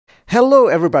Hello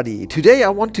everybody! Today I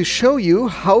want to show you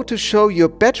how to show your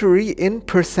battery in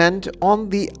percent on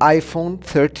the iPhone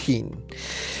 13.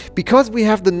 Because we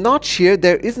have the notch here,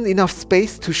 there isn't enough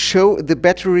space to show the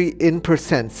battery in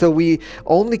percent. So we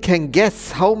only can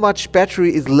guess how much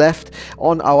battery is left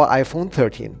on our iPhone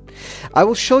 13. I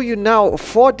will show you now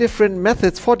four different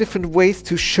methods, four different ways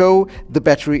to show the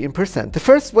battery in percent. The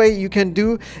first way you can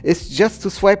do is just to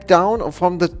swipe down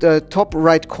from the top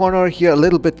right corner here a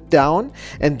little bit down,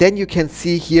 and then you can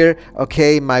see here,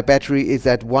 okay, my battery is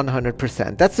at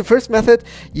 100%. That's the first method.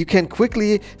 You can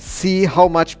quickly see how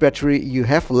much battery you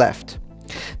have left.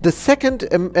 The second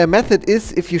method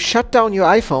is if you shut down your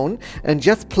iPhone and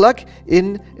just plug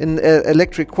in an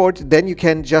electric cord, then you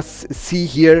can just see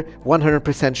here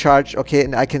 100% charge, okay,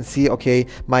 and I can see, okay,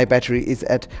 my battery is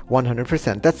at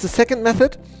 100%. That's the second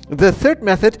method. The third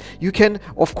method, you can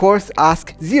of course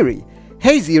ask Siri.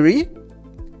 Hey Siri,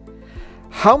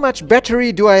 how much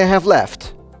battery do I have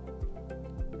left?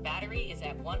 Battery is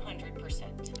at 100%.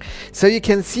 So you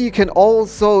can see, you can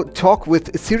also talk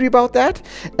with Siri about that.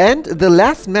 And the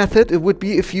last method would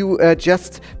be if you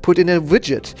just put in a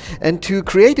widget. And to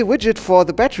create a widget for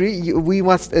the battery, we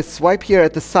must swipe here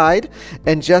at the side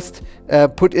and just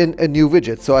put in a new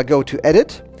widget. So I go to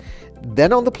Edit,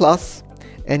 then on the plus,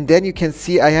 and then you can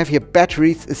see I have here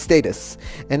battery status,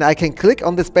 and I can click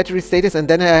on this battery status, and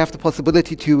then I have the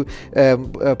possibility to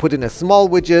put in a small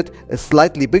widget, a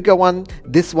slightly bigger one.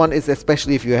 This one is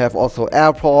especially if you have also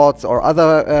AirPods or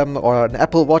other or an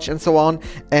Apple Watch and so on,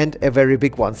 and a very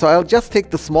big one. So I'll just take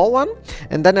the small one,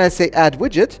 and then I say add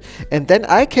widget, and then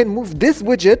I can move this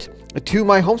widget to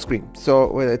my home screen.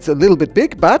 So it's a little bit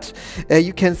big, but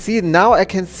you can see now I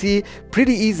can see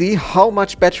pretty easy how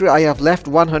much battery I have left,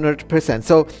 100%.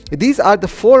 So these are the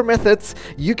four methods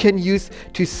you can use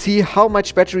to see how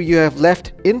much battery you have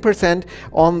left in percent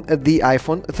on the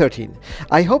iPhone 13.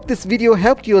 I hope this video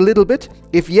helped you a little bit.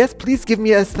 If yes, please give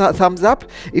me a thumbs up.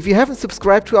 If you haven't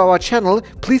subscribed to our channel,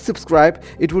 please subscribe.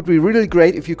 It would be really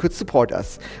great if you could support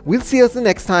us. We'll see us the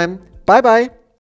next time. Bye bye.